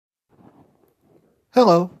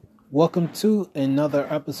Hello, welcome to another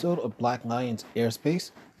episode of Black Lions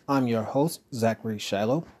Airspace. I'm your host, Zachary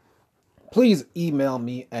Shiloh. Please email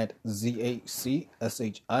me at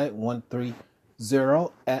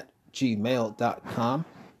zachshi130 at gmail.com.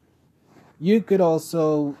 You could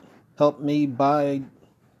also help me by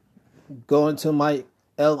going to my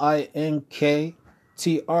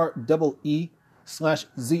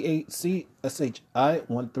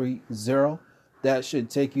linktr.ee/zachshi130. That should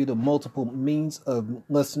take you to multiple means of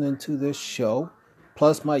listening to this show,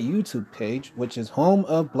 plus my YouTube page, which is home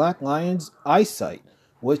of Black Lions Eyesight,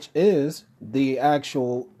 which is the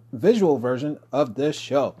actual visual version of this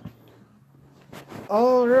show.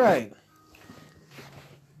 All right.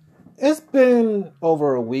 It's been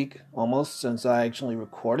over a week almost since I actually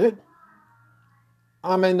recorded.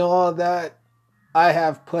 In all that I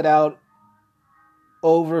have put out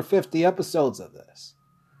over 50 episodes of this,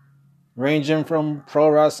 ranging from pro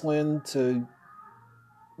wrestling to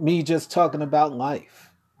me just talking about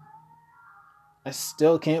life. I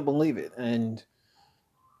still can't believe it. And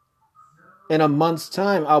in a month's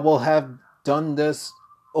time, I will have done this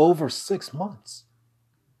over 6 months.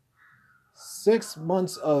 6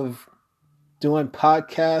 months of doing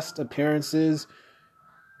podcast appearances,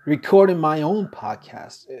 recording my own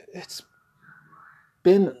podcast. It's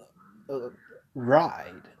been a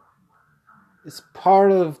ride. It's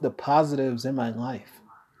part of the positives in my life.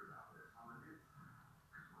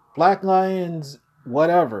 Black Lions,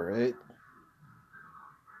 whatever, it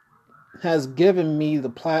has given me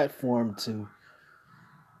the platform to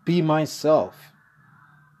be myself.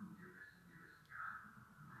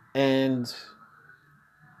 And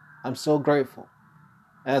I'm so grateful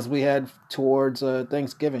as we head towards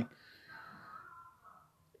Thanksgiving.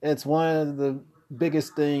 It's one of the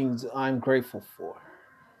biggest things I'm grateful for.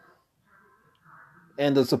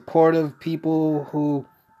 And the supportive people who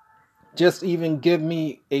just even give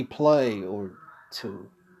me a play or two,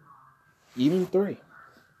 even 3.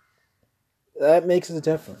 That makes a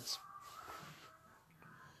difference.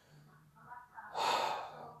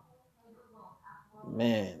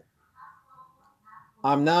 Man,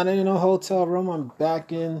 I'm not in a hotel room. I'm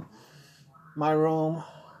back in my room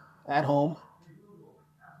at home.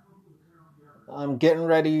 I'm getting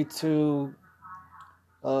ready to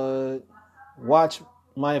watch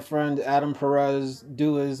my friend Adam Perez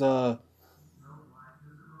do his A+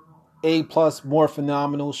 More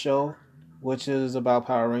Phenomenal show, which is about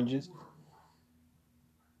Power Rangers.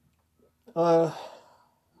 I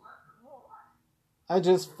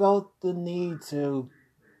just felt the need to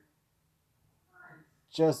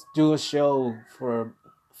just do a show for a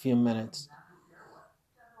few minutes.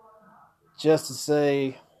 Just to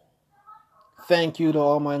say thank you to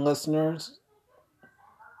all my listeners.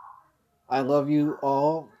 I love you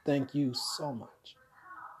all. Thank you so much.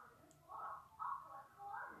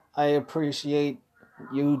 I appreciate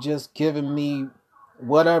you just giving me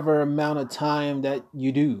whatever amount of time that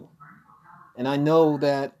you do. And I know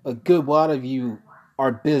that a good lot of you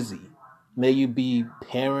are busy. May you be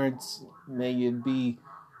parents, may you be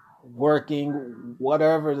working,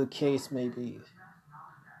 whatever the case may be.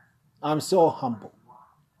 I'm so humble.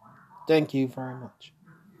 Thank you very much.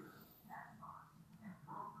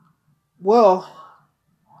 Well,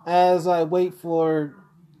 as I wait for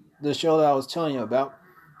the show that I was telling you about,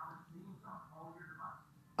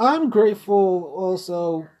 I'm grateful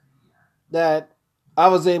also that I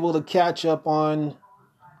was able to catch up on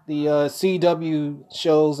the CW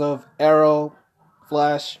shows of Arrow,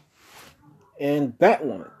 Flash, and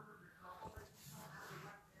Batwoman.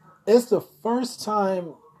 It's the first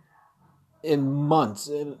time in months,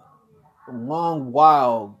 in a long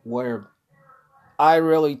while, where I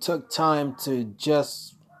really took time to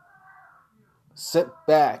just sit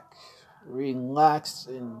back, relax,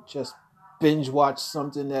 and just binge watch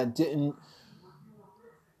something that didn't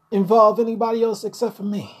involve anybody else except for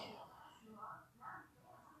me.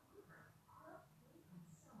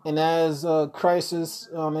 And as Crisis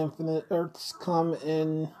on Infinite Earths come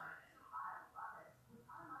in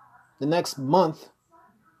the next month,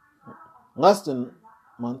 less than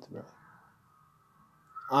a month, really,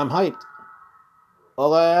 I'm hyped.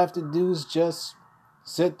 All I have to do is just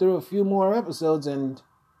sit through a few more episodes and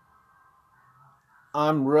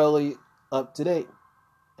I'm really up to date.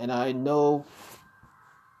 And I know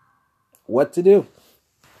what to do.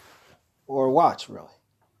 Or watch, really.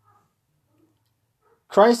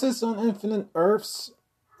 Crisis on Infinite Earths,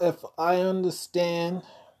 if I understand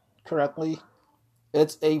correctly,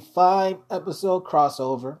 it's a 5-episode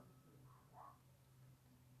crossover.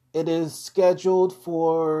 It is scheduled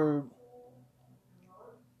for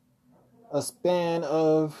a span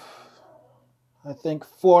of, I think,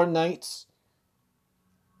 4 nights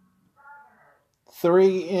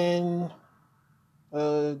 3 in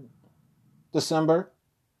December,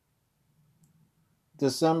 I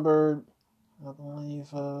believe,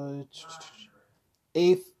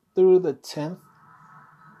 8th through the 10th.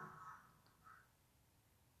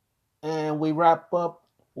 And we wrap up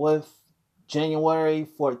with January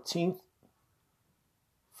 14th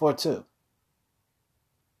for 2.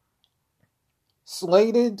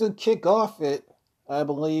 Slated to kick off it, I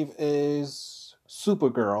believe, is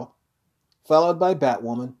Supergirl, followed by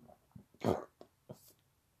Batwoman.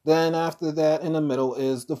 Then after that, in the middle,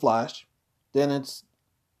 is The Flash. Then it's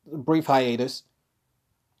a brief hiatus.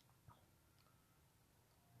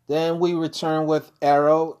 Then we return with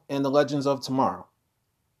Arrow and The Legends of Tomorrow.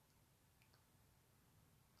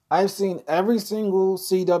 I've seen every single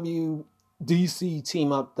CW DC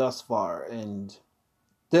team up thus far, and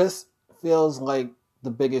this feels like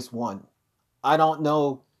the biggest one. I don't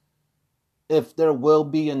know if there will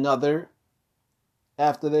be another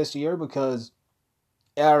after this year because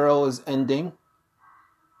Arrow is ending.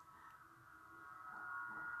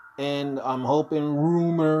 And I'm hoping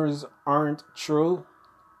rumors aren't true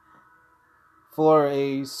for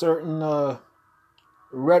a certain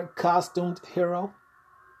red costumed hero.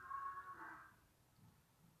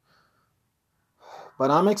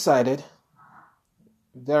 But I'm excited.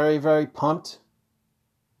 Very, very pumped.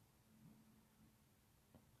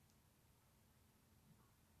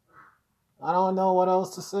 I don't know what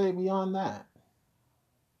else to say beyond that.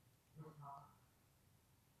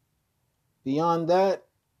 Beyond that,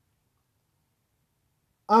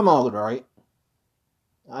 I'm all right.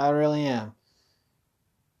 I really am.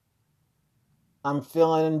 I'm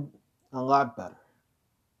feeling a lot better.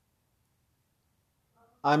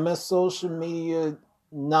 I miss social media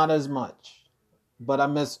not as much, but I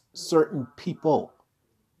miss certain people.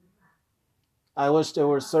 I wish there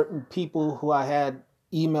were certain people who I had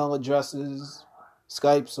email addresses,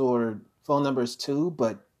 Skypes, or phone numbers to,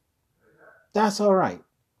 but that's all right.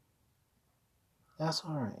 That's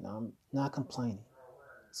all right. I'm not complaining.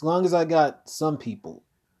 As long as I got some people,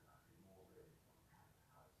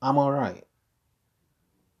 I'm all right.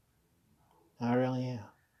 I really am.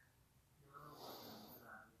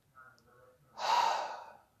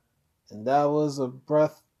 And that was a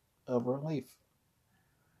breath of relief.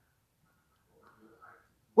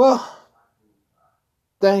 Well,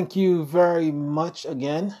 thank you very much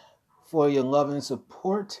again for your love and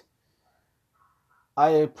support. I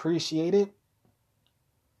appreciate it.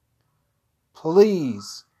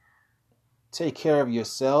 Please take care of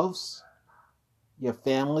yourselves, your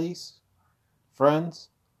families, friends.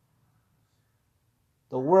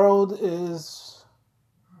 The world is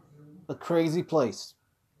a crazy place.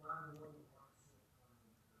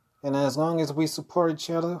 And as long as we support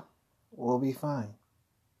each other, we'll be fine.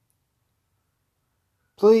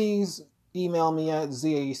 Please email me at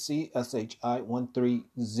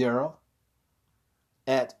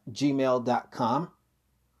zacshi130@gmail.com.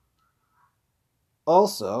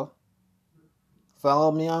 Also,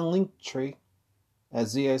 follow me on Linktree at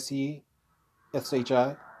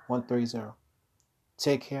zacshi130.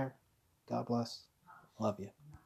 Take care. God bless. Love you.